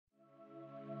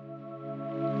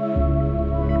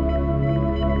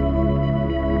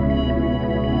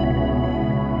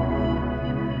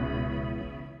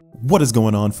What is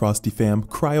going on, Frosty fam?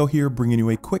 Cryo here, bringing you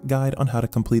a quick guide on how to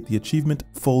complete the achievement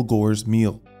Full Gores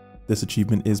Meal. This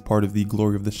achievement is part of the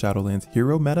Glory of the Shadowlands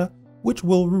Hero meta, which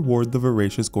will reward the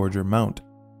Voracious Gorger mount.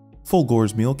 Full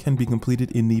Gores Meal can be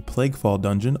completed in the Plaguefall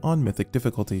dungeon on Mythic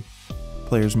difficulty.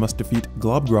 Players must defeat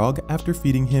Globgrog after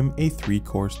feeding him a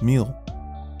 3-course meal.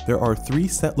 There are 3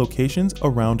 set locations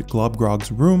around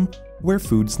Globgrog's room where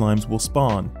food slimes will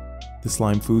spawn. The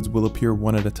slime foods will appear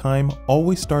one at a time,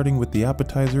 always starting with the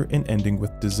appetizer and ending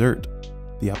with dessert.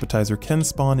 The appetizer can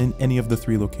spawn in any of the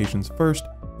 3 locations first,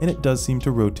 and it does seem to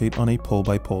rotate on a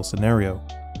pull-by-pull scenario.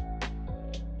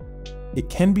 It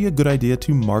can be a good idea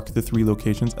to mark the 3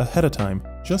 locations ahead of time,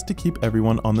 just to keep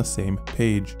everyone on the same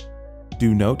page.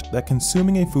 Do note that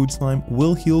consuming a food slime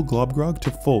will heal Globgrog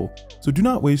to full, so do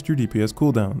not waste your DPS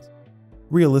cooldowns.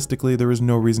 Realistically, there is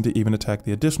no reason to even attack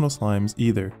the additional slimes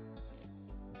either.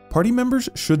 Party members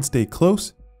should stay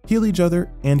close, heal each other,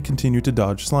 and continue to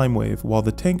dodge Slime Wave while the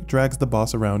tank drags the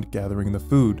boss around gathering the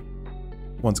food.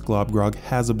 Once Globgrog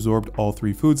has absorbed all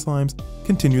 3 food slimes,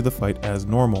 continue the fight as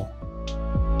normal.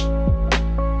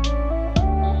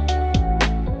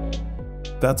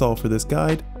 That's all for this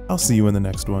guide. I'll see you in the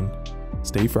next one.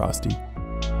 Stay frosty.